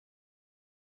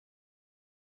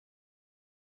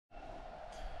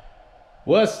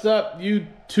What's up,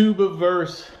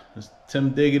 YouTuberverse? It's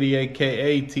Tim Diggity,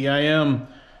 aka TIM.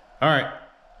 All right,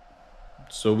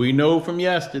 so we know from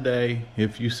yesterday,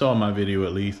 if you saw my video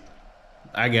at least,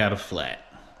 I got a flat.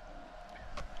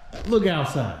 Look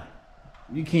outside.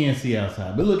 You can't see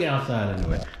outside, but look outside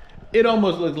anyway. It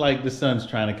almost looks like the sun's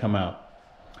trying to come out.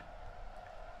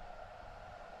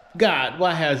 God,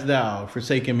 why hast thou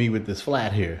forsaken me with this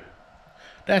flat here?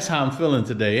 That's how I'm feeling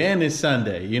today, and it's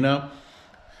Sunday, you know?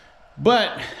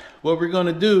 But what we're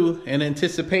gonna do in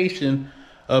anticipation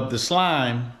of the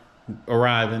slime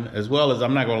arriving, as well as,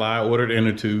 I'm not gonna lie, I ordered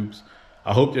inner tubes.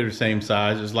 I hope they're the same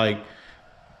size. It's like,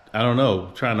 I don't know,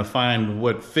 trying to find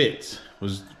what fits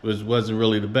wasn't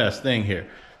really the best thing here.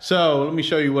 So let me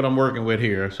show you what I'm working with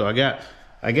here. So I got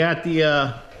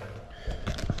the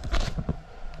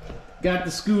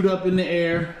scoot up in the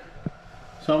air.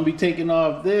 So I'm gonna be taking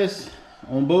off this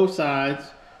on both sides.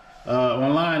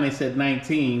 Online they said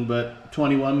 19, but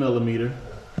 21 millimeter.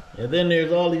 And then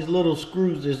there's all these little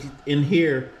screws that's in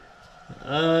here.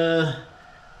 There's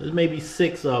maybe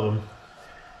 6 of them.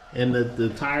 And the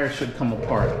tire should come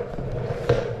apart.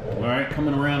 All right,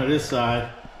 coming around to this side.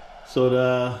 So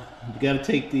you gotta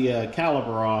take the caliper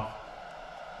off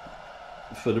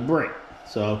for the brake.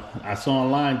 So I saw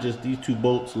online just these 2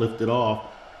 bolts lifted off.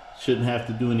 Shouldn't have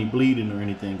to do any bleeding or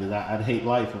anything, because I'd hate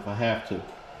life if I have to.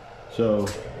 So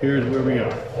here's where we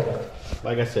are.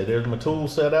 Like I said, there's my tool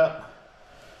set up.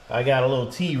 I got a little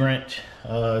T-wrench.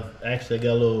 Actually, I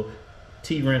got a little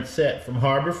T-wrench set from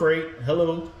Harbor Freight.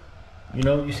 Hello. You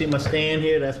know, you see my stand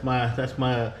here? That's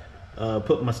my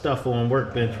put my stuff on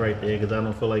workbench right there, because I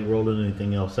don't feel like rolling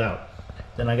anything else out.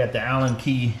 Then I got the Allen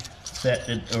key set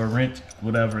or wrench,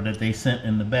 whatever, that they sent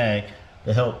in the bag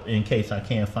to help in case I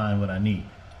can't find what I need.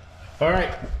 All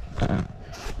right.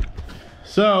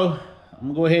 So I'm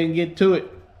gonna go ahead and get to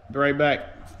it. Be right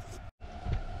back.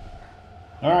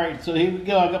 All right, so here we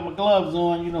go. I got my gloves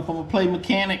on. You know, if I'm gonna play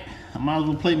mechanic, I might as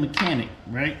well play mechanic,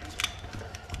 right?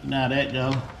 You know how that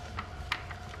go.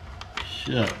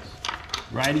 Shucks.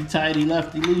 Righty tighty,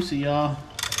 lefty loosey, y'all.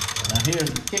 Now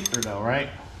here's the kicker though, right?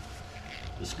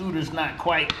 The scooter's not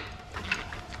quite,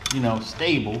 you know,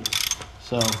 stable.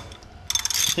 So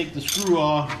take the screw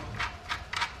off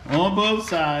on both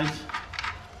sides.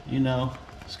 You know,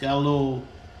 it's got a little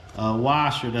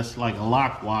washer that's like a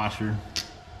lock washer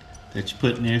that you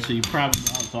put in there. So you probably,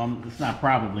 it's not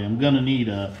probably, I'm gonna need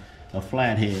a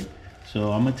flathead.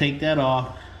 So I'm gonna take that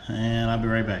off and I'll be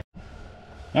right back.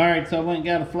 All right, so I went and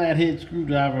got a flathead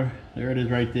screwdriver. There it is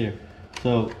right there.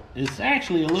 So it's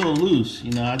actually a little loose.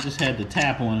 You know, I just had to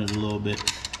tap on it a little bit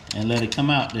and let it come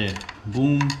out there.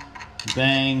 Boom,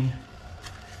 bang,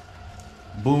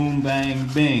 boom, bang,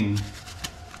 bing.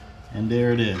 And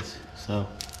there it is. So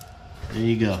there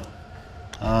you go.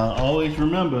 Always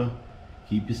remember,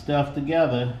 keep your stuff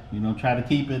together. You know, try to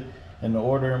keep it in the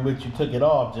order in which you took it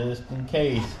off, just in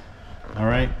case. All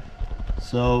right.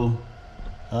 So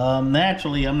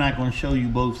naturally, I'm not going to show you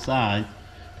both sides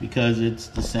because it's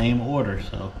the same order.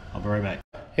 So I'll be right back.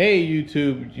 Hey,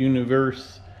 YouTube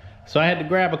universe. So I had to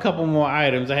grab a couple more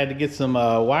items. I had to get some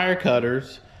wire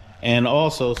cutters and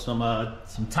also some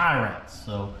tie wraps.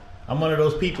 So I'm one of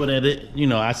those people that, you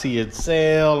know, I see it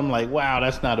sale. I'm like, wow,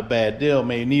 that's not a bad deal.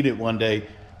 May need it one day.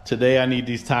 Today I need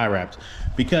these tie wraps.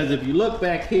 Because if you look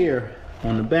back here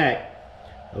on the back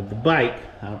of the bike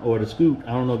or the scoot,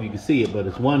 I don't know if you can see it, but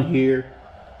it's one here,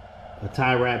 a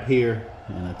tie wrap here,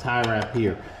 and a tie wrap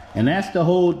here. And that's to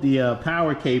hold the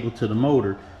power cable to the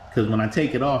motor, because when I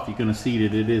take it off, you're gonna see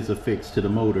that it is affixed to the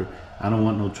motor. I don't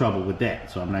want no trouble with that,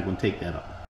 so I'm not gonna take that off.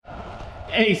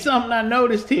 Hey, something I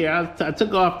noticed here, I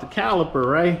took off the caliper,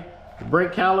 right? The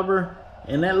brake caliper,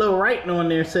 and that little writing on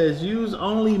there says use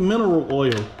only mineral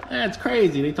oil. That's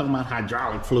crazy. They talking about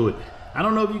hydraulic fluid. I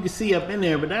don't know if you can see up in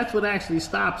there, but that's what actually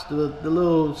stops the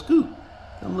little scoot.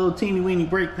 Them little teeny weeny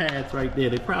brake pads right there.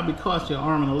 They probably cost you an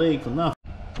arm and a leg for nothing.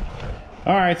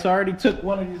 All right, so I already took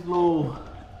one of these little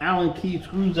Allen key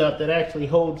screws out that actually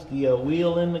holds the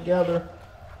wheel in together.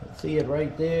 Let's see it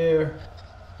right there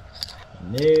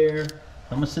and there.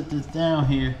 I'm gonna sit this down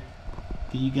here,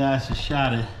 give you guys a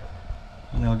shot at,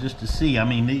 you know, just to see. I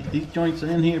mean, these joints are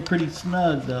in here pretty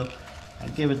snug though. I'll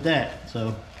give it that.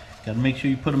 So gotta make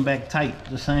sure you put them back tight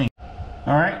the same.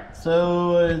 All right,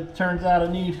 so it turns out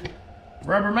I need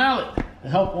rubber mallet to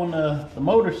help on the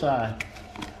motor side.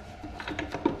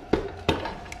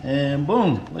 And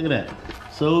boom, look at that.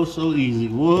 So easy.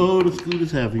 Whoa, the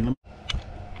scooter's heavy.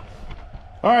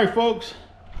 All right, folks.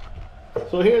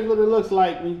 So here's what it looks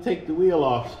like when you take the wheel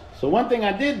off. So one thing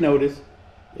I did notice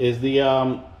is the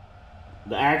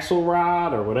axle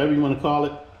rod, or whatever you want to call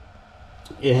it.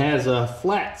 It has a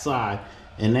flat side.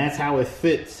 and that's how it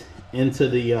fits into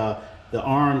the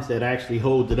arms that actually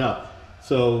hold it up.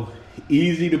 So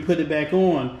easy to put it back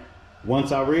on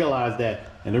once I realized that.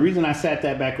 And the reason I sat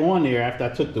that back on there after I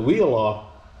took the wheel off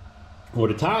or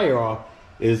the tire off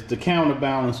is to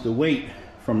counterbalance the weight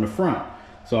from the front.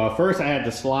 So at first I had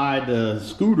to slide the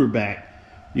scooter back,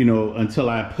 you know, until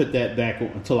I put that back,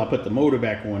 until I put the motor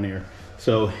back on there.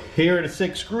 So here are the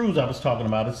 6 screws I was talking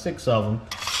about. There's 6 of them.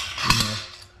 You know,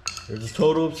 there's a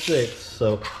total of 6.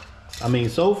 So, I mean,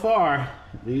 so far,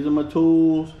 these are my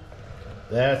tools.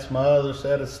 That's my other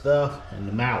set of stuff and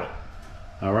the mallet.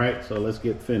 All right, so let's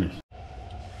get finished.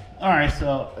 All right,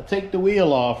 so I take the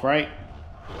wheel off, right?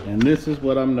 And this is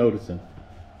what I'm noticing.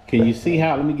 Can you see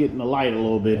how, let me get in the light a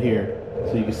little bit here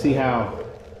so you can see how,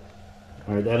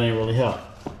 all right, that ain't really help.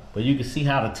 But you can see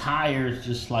how the tire's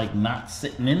just like not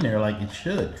sitting in there like it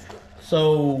should.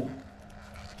 So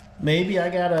maybe I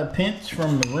got a pinch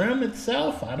from the rim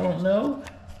itself, I don't know.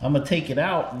 I'm gonna take it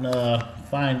out and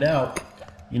find out,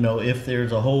 you know, if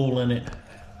there's a hole in it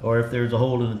or if there's a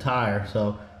hole in the tire.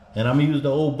 So, and I'm gonna use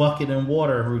the old bucket and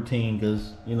water routine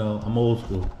because, you know, I'm old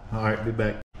school. All right, be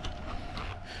back.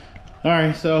 All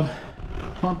right, so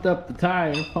pumped up the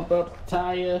tire,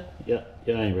 Yeah,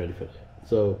 I ain't ready for that.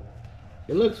 So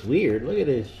it looks weird. Look at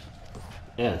this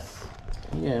S.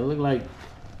 Yeah, it looked like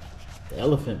the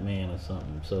Elephant Man or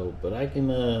something. So, but I can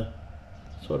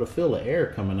sort of feel the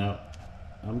air coming out.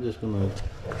 I'm just gonna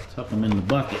tuck them in the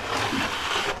bucket,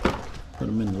 put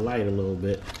them in the light a little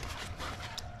bit,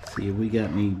 see if we got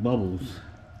any bubbles.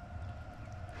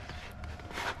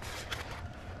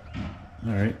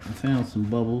 All right, I found some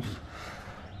bubbles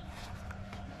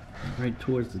right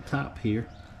towards the top here.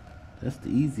 That's the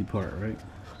easy part, right?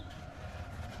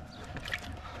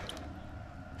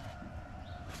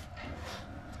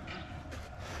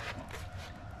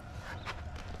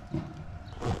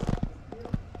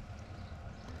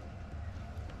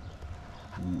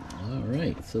 All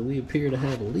right, so we appear to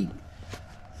have a leak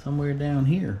somewhere down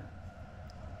here.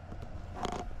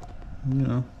 You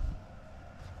know,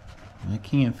 I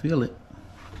can't feel it.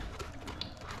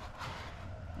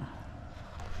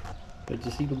 But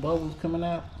you see the bubbles coming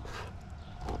out?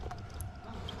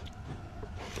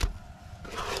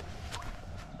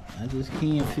 I just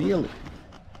can't feel it.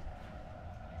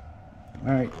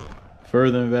 All right,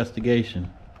 further investigation.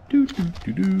 Doo, doo,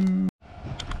 doo, doo.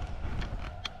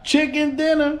 Chicken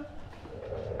dinner.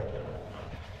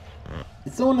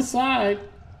 It's on the side.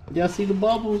 Y'all see the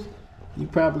bubbles? You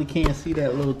probably can't see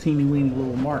that little teeny weeny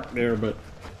little mark there, but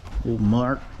little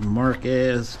mark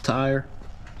ass tire.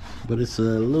 But it's a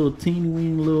little teeny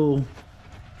weeny little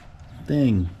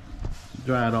thing.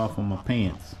 Dried off on my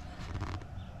pants.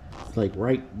 It's like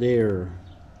right there.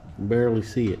 You can barely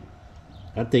see it.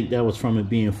 I think that was from it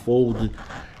being folded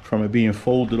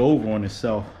over on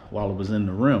itself while it was in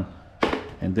the rim.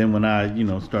 And then when I, you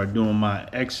know, start doing my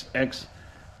X,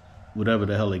 whatever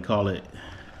the hell they call it,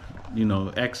 you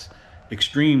know,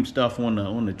 extreme stuff on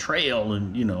the trail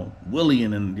and, you know,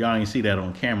 wheeling, and y'all ain't see that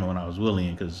on camera when I was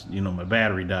wheeling because, you know, my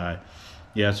battery died.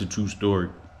 Yeah, it's a true story.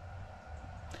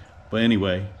 But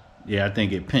anyway, yeah, I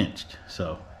think it pinched.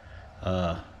 So,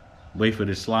 wait for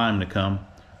this slime to come.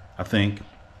 I think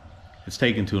it's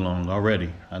taking too long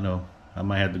already. I know I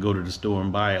might have to go to the store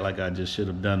and buy it like I just should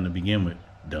have done to begin with,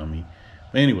 dummy.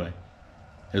 But anyway,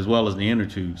 as well as the inner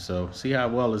tube. So see how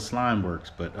well this slime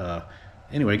works. But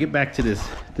anyway, get back to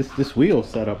this wheel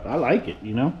setup. I like it,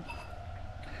 you know.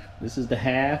 This is the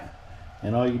half,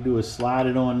 and all you do is slide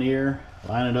it on there,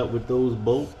 line it up with those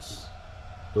bolts,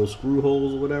 those screw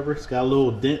holes or whatever. It's got a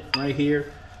little dent right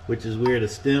here, which is where the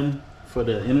stem for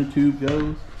the inner tube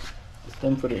goes. The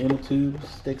stem for the inner tube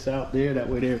sticks out there. That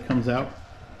way there it comes out.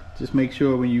 Just make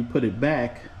sure when you put it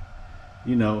back,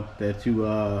 you know, that you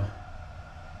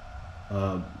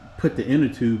put the inner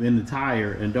tube in the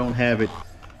tire and don't have it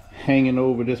hanging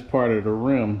over this part of the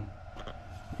rim,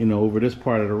 you know, over this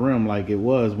part of the rim like it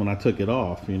was when I took it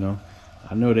off, you know.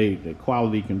 I know the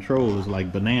quality control is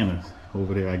like bananas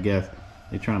over there, I guess.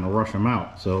 They're trying to rush them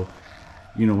out. So,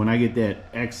 you know, when I get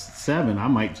that X7, I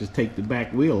might just take the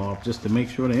back wheel off just to make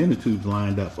sure the inner tube's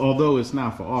lined up. Although it's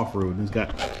not for off-road.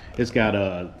 It's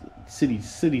got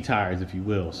city tires, if you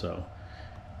will. So,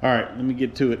 all right, let me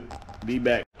get to it. Be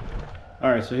back. All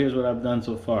right, so here's what I've done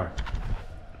so far.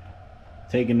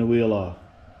 Taking the wheel off,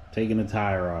 taking the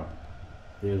tire off.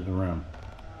 There's the rim.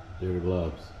 There are the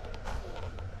gloves.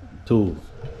 Tools.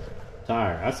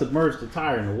 Tire. I submerged the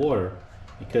tire in the water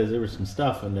because there was some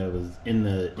stuff in there was in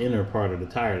the inner part of the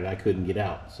tire that I couldn't get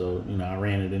out. So, you know, I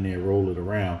ran it in there, rolled it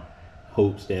around,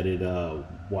 hopes that it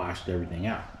washed everything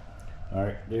out. All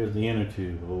right, there's the inner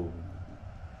tube. Oh,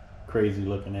 crazy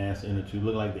looking ass inner tube.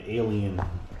 Look like the alien,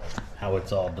 how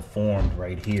it's all deformed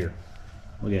right here.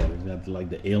 Look at it, it's got like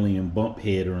the alien bump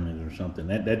head on it or something.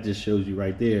 That just shows you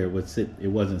right there it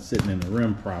wasn't sitting in the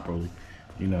rim properly.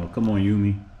 You know, come on,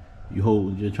 Yumi.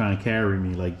 You're trying to carry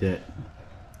me like that.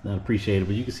 Not appreciated,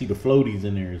 but you can see the floaties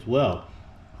in there as well.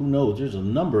 Who knows? There's a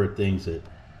number of things that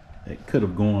could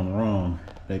have gone wrong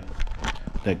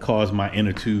that caused my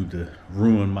inner tube to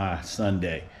ruin my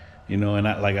Sunday. You know, and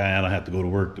I don't have to go to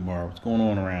work tomorrow. What's going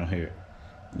on around here?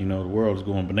 You know, the world is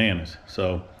going bananas.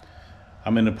 So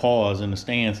I'm in the pause, in the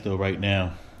standstill right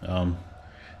now.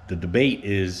 The debate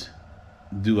is,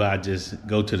 do I just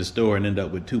go to the store and end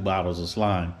up with 2 bottles of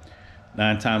slime?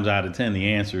 9 times out of 10,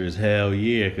 the answer is hell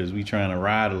yeah, because we trying to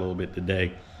ride a little bit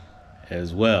today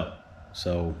as well.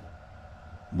 So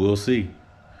we'll see.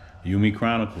 YUME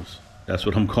Chronicles. That's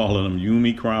what I'm calling them.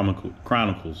 YUME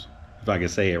Chronicles. If I can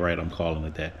say it right, I'm calling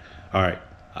it that. All right,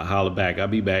 I'll holler back. I'll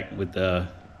be back with the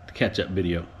catch-up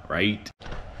video, right?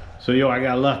 So, yo, I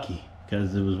got lucky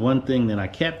because there was one thing that I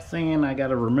kept saying I got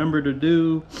to remember to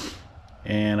do,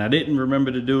 and I didn't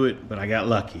remember to do it, but I got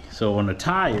lucky. So on the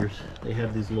tires, they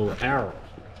have these little arrows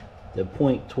that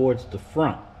point towards the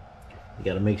front. You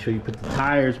got to make sure you put the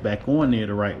tires back on there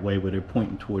the right way where they're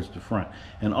pointing towards the front.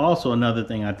 And also another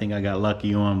thing I think I got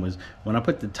lucky on was when I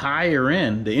put the tire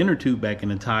in, the inner tube back in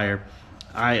the tire,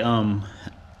 I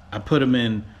put them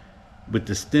in with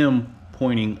the stem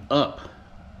pointing up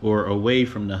or away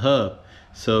from the hub.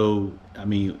 So, I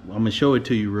mean, I'm gonna show it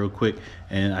to you real quick,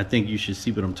 and I think you should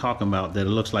see what I'm talking about, that it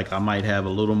looks like I might have a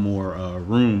little more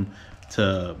room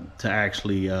to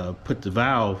actually put the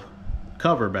valve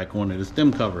cover back on it, the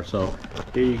stem cover. So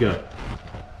here you go.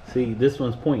 See, this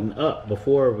one's pointing up.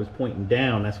 Before it was pointing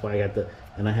down. That's why I got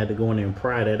and I had to go in there and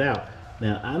pry that out.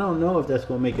 Now, I don't know if that's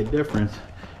gonna make a difference,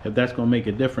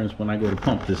 when I go to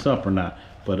pump this up or not,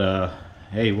 but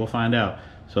hey, we'll find out.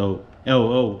 So,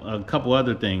 a couple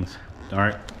other things. All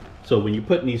right, so when you're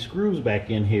putting these screws back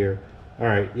in here, all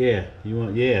right, yeah, you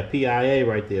want, yeah, PIA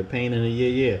right there, pain in the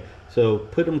yeah. So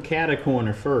put them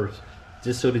catacorner first,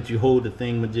 just so that you hold the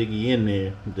thingamajiggy in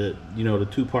there, the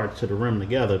 2 parts to the rim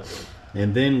together,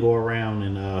 and then go around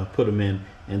and put them in,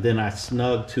 and then I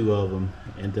snug 2 of them,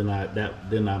 and then I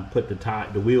put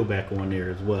the wheel back on there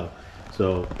as well.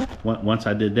 So once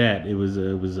I did that, it was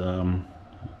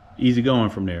easy going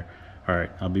from there. All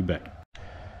right, I'll be back.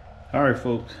 All right,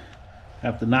 folks.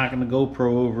 After knocking the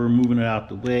GoPro over, moving it out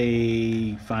the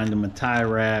way, finding my tie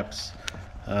wraps,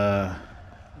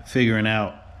 figuring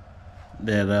out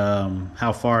that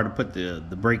how far to put the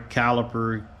brake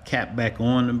caliper cap back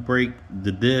on the brake,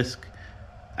 the disc.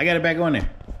 I got it back on there.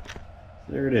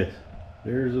 There it is.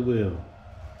 There's the wheel.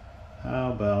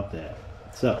 How about that?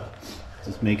 So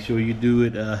just make sure you do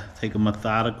it, take a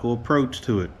methodical approach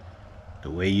to it.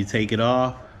 The way you take it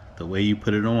off, the way you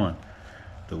put it on,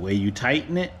 the way you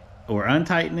tighten it or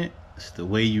untighten it, it's the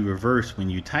way you reverse when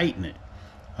you tighten it.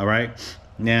 All right,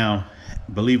 now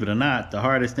believe it or not, the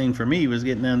hardest thing for me was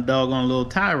getting that doggone little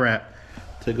tie wrap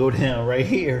to go down right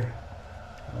here.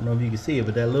 I don't know if you can see it,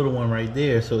 but that little one right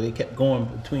there, so it kept going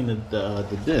between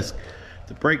the disc,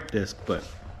 the brake disc, but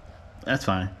that's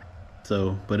fine.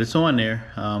 So, but it's on there.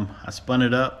 I spun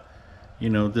it up,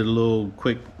 did a little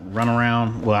quick run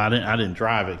around. Well, I didn't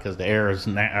drive it because the air is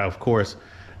now, of course,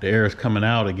 the air is coming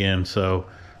out again. So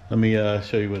let me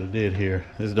show you what I did here.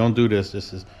 Don't do this.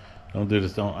 Don't do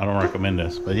this. I don't recommend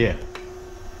this. But yeah,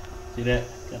 see that?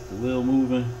 Got the wheel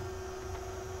moving.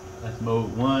 That's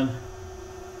mode 1.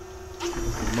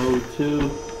 That's mode 2.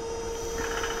 Mode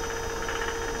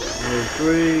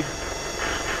 3.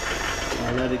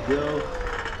 I let it go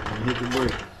and hit the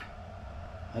brake.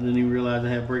 I didn't even realize I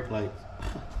had brake lights.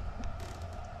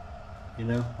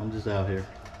 I'm just out here.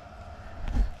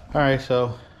 All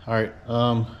right,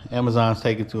 Amazon's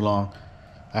taking too long.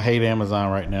 I hate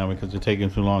Amazon right now because they're taking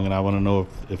too long, and I want to know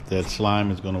if that slime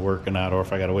is going to work or not, or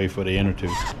if I got to wait for the inner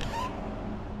tube.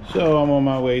 So I'm on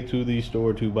my way to the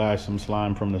store to buy some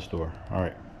slime from the store. All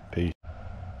right, peace.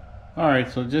 All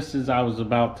right, so just as I was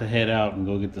about to head out and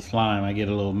go get the slime, I get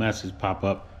a little message pop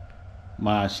up.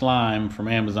 My slime from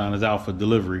Amazon is out for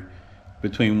delivery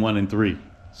between 1 and 3.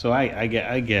 So I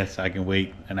guess I can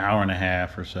wait an hour and a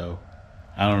half or so.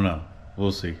 I don't know.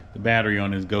 We'll see. The battery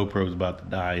on this GoPro is about to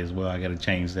die as well. I got to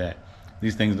change that.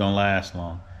 These things don't last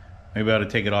long. Maybe I ought to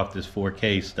take it off this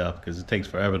 4K stuff because it takes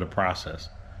forever to process.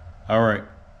 All right.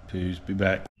 Peace. Be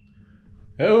back.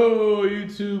 Hello,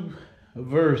 YouTube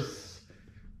verse.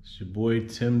 It's your boy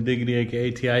Tim Diggity,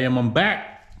 aka TIM. I'm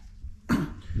back.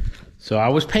 So I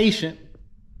was patient.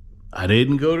 I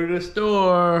didn't go to the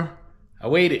store. I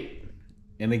waited,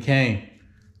 and it came.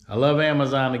 I love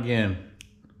Amazon again.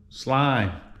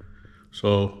 Slime.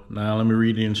 So now let me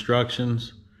read the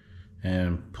instructions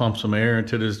and pump some air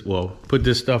into this. Well, put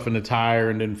this stuff in the tire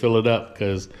and then fill it up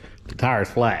because the tire's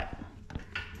flat.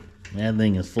 That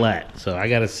thing is flat. So I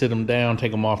gotta sit them down,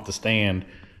 take them off the stand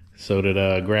so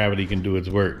that gravity can do its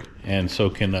work, and so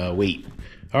can weight.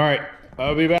 All right,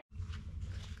 I'll be back.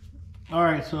 All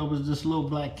right, so it was this little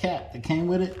black cap that came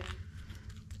with it.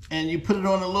 And you put it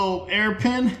on a little air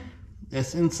pin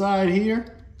that's inside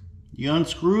here. You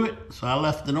unscrew it, so I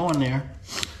left it on there.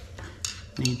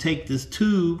 Then you take this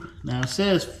tube. Now it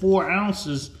says 4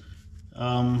 ounces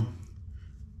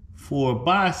for a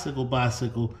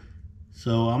bicycle.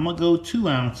 So I'm gonna go 2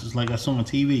 ounces like I saw on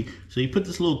TV. So you put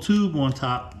this little tube on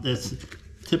top that's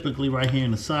typically right here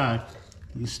in the side.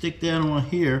 You stick that on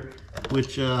here,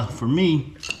 which for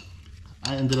me,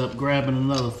 I ended up grabbing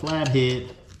another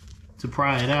flathead to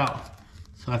pry it out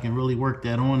so I can really work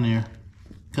that on there.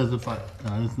 Because if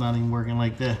it's not even working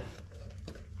like that.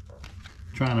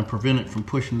 Trying to prevent it from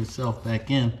pushing itself back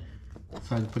in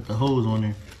so I can put the hose on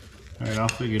there. All right, I'll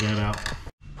figure that out.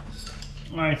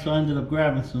 All right, so I ended up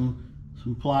grabbing some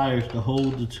pliers to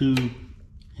hold the tube,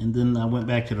 and then I went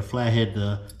back to the flathead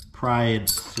to pry it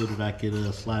so that I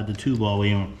could slide the tube all the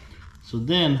way on. So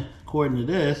then, according to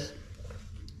this,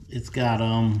 it's got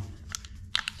some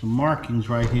markings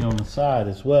right here on the side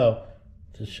as well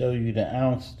to show you the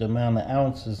amount of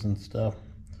ounces and stuff.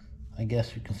 I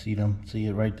guess you can see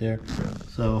it right there.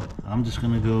 So I'm just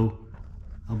gonna go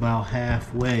about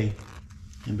halfway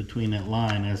in between that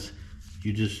line as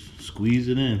you just squeeze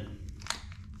it in.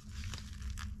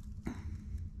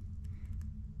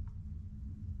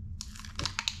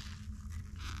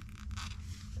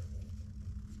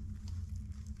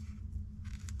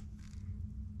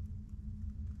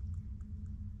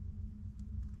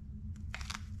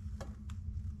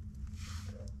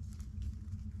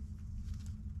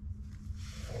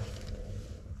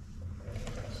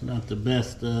 It's not the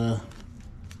best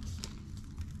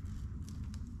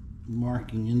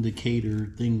marking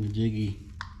indicator thingamajiggy.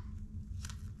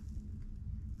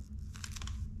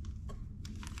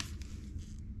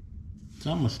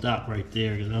 So I'm gonna stop right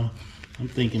there because I'm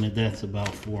thinking that that's about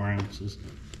 4 ounces.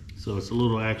 So it's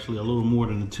actually a little more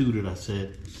than the 2 that I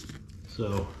said.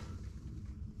 So,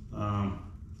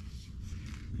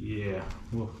 yeah,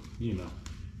 well, you know.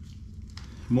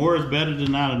 More is better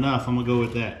than not enough. I'm gonna go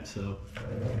with that. So,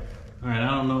 all right. I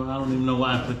don't even know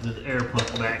why I put the air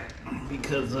pump back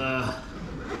because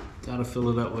gotta fill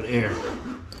it up with air.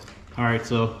 All right,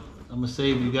 so I'm gonna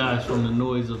save you guys from the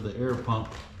noise of the air pump.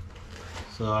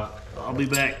 So I'll be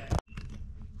back.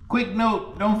 Quick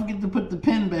note: don't forget to put the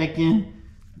pin back in.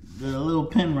 The little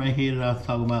pin right here that I was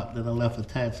talking about that I left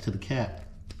attached to the cap.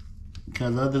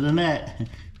 Because other than that,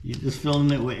 you're just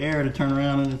filling it with air to turn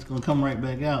around and it's gonna come right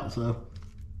back out. So.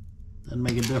 Doesn't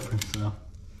make a difference, so.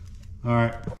 All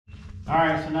right,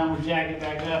 so now we'll jack it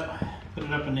back up, put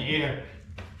it up in the air,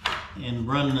 and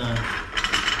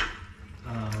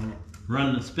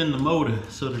spin the motor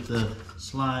so that the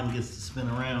slime gets to spin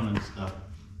around and stuff.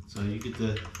 So you get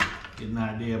to get an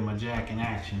idea of my jack in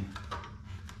action,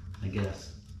 I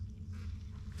guess.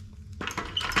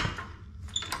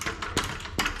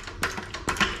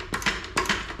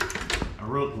 I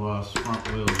wrote was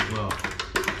front wheel as well.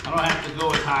 I don't have to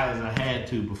go as high as I had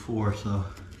to before, so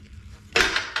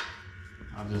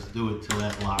I'll just do it till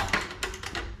that locks.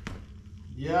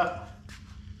 Yep.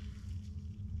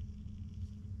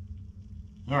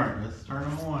 All right, let's turn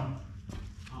them on.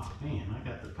 Oh man, I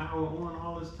got the power on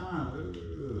all this time.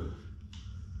 Ugh.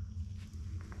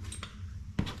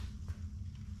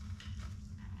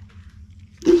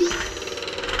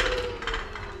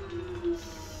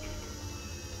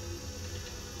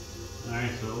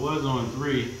 Alright, so it was on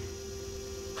 3.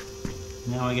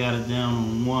 Now I got it down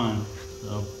on 1.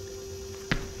 So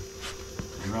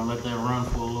I'm gonna let that run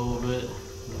for a little bit.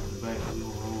 The back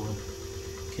wheel rolling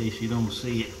in case you don't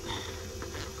see it.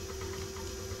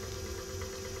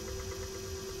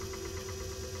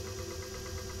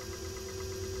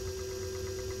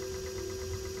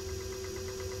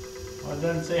 Well, it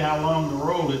doesn't say how long to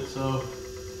roll it, so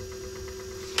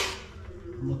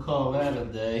I'm gonna call that a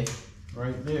day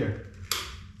right there.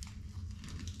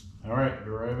 All right, be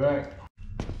right back.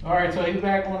 All right, so he's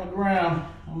back on the ground.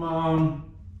 I'm gonna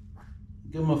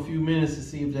give him a few minutes to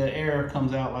see if that air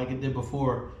comes out like it did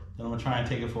before. Then I'm gonna try and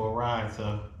take it for a ride,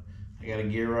 so I gotta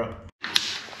gear up.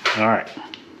 All right,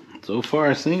 so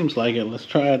far it seems like it. Let's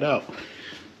try it out.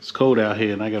 It's cold out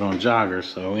here and I got on joggers,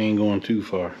 so we ain't going too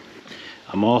far.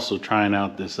 I'm also trying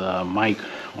out this mic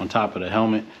on top of the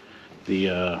helmet.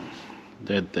 The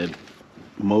that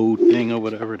mode thing or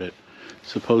whatever that's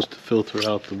supposed to filter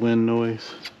out the wind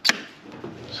noise.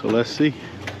 So let's see.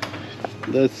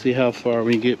 Let's see how far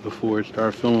we get before it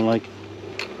starts feeling like it.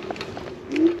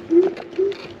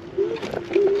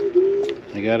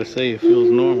 I gotta say, it feels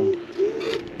normal.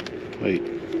 Wait.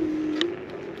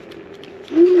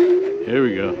 Here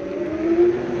we go.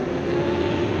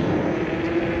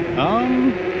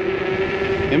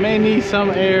 It may need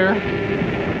some air,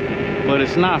 but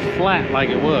it's not flat like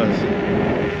it was.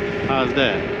 How's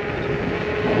that?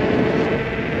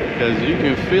 Because you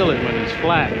can feel it when it's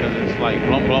flat, because it's like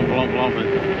blump, blump, blump, blump.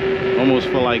 It almost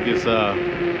feel like it's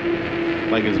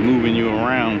moving you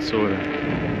around, sort of.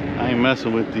 I ain't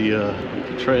messing with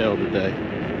the trail today.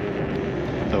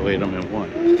 So wait, I'm in one.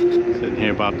 Sitting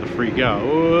here about to freak out.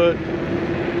 What?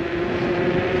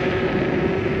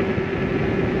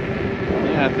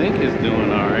 Yeah, I think it's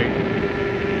doing all right.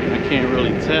 I can't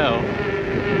really tell.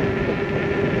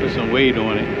 Put some weight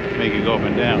on it, make it go up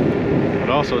and down. But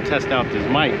also test out this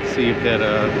mic, see if that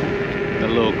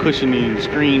little cushioning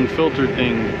screen filter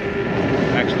thing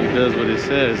actually does what it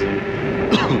says and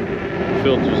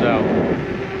filters out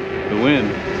the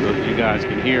wind, so that you guys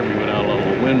can hear me without a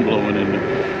little wind blowing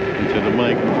into the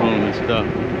microphone and stuff.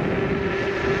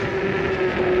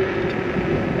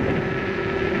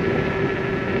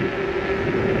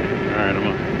 Alright, I'm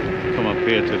gonna come up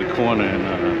here to the corner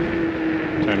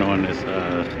and turn on this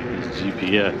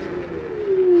GPS.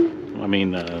 I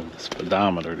mean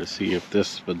speedometer, to see if this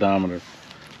speedometer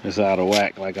is out of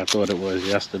whack like I thought it was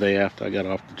yesterday after I got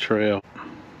off the trail.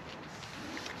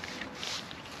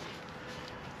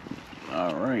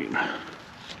 All right,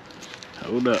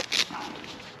 hold up.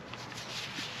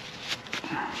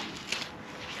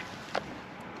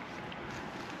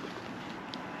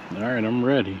 All right, I'm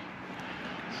ready.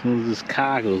 As soon as this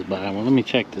car goes by, well, let me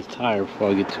check this tire before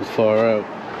I get too far out.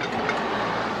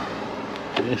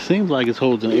 It seems like it's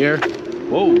holding air.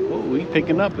 Whoa, whoa, he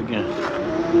picking up again.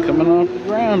 Coming off the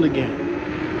ground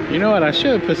again. You know what, I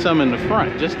should put some in the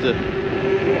front, just to,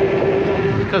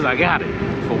 because I got it,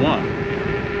 for one.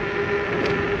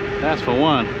 That's for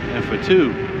one. And for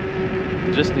two,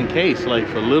 just in case, like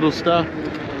for little stuff,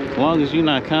 as long as you're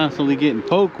not constantly getting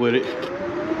poked with it,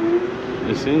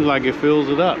 it seems like it fills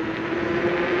it up.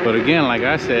 But again, like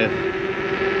I said,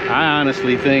 I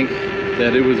honestly think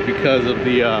that it was because of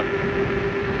the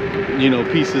you know,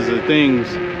 pieces of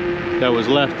things that was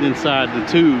left inside the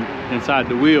tube, inside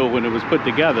the wheel when it was put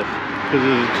together, because it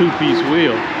was a two-piece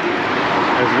wheel,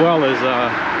 as well as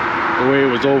the way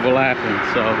it was overlapping.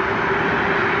 So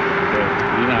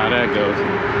you know how that goes.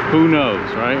 Who knows,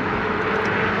 right?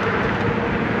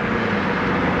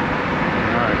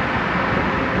 All right,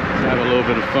 let's have a little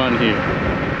bit of fun here.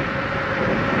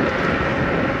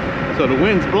 So the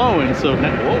wind's blowing, so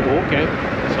now, whoa, okay.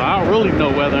 So I don't really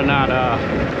know whether or not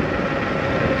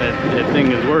that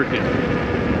thing is working.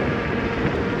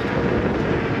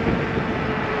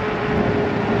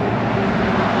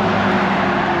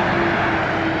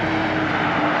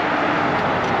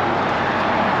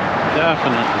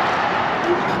 Definitely.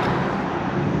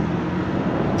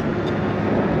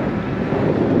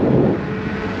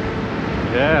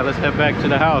 Yeah, let's head back to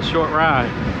the house. Short ride.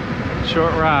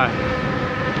 Short ride.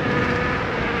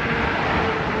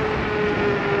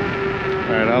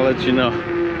 All right, I'll let you know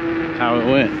how it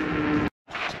went.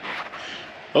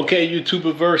 Okay,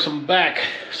 YouTuberverse, I'm back.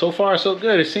 So far, so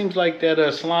good. It seems like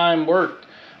that slime worked.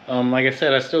 Like I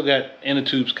said, I still got inner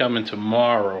tubes coming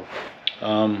tomorrow.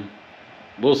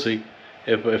 We'll see.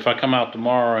 If I come out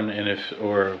tomorrow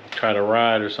or try to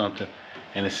ride or something,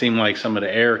 and it seemed like some of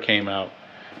the air came out,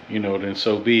 you know, then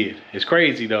so be it. It's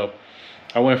crazy though.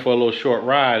 I went for a little short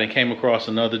ride and came across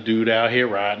another dude out here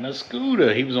riding a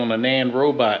scooter. He was on a Nan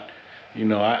robot. You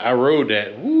know, I rode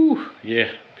that. Woo,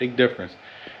 yeah, big difference.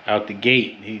 Out the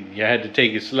gate, I had to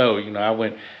take it slow. You know,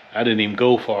 I didn't even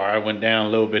go far. I went down a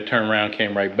little bit, turned around,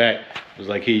 came right back. It was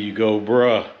like, here you go,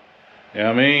 bruh. You know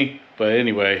what I mean? But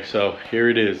anyway, so here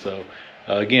it is. So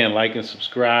again, like and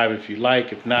subscribe if you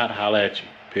like. If not, holla at you.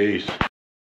 Peace.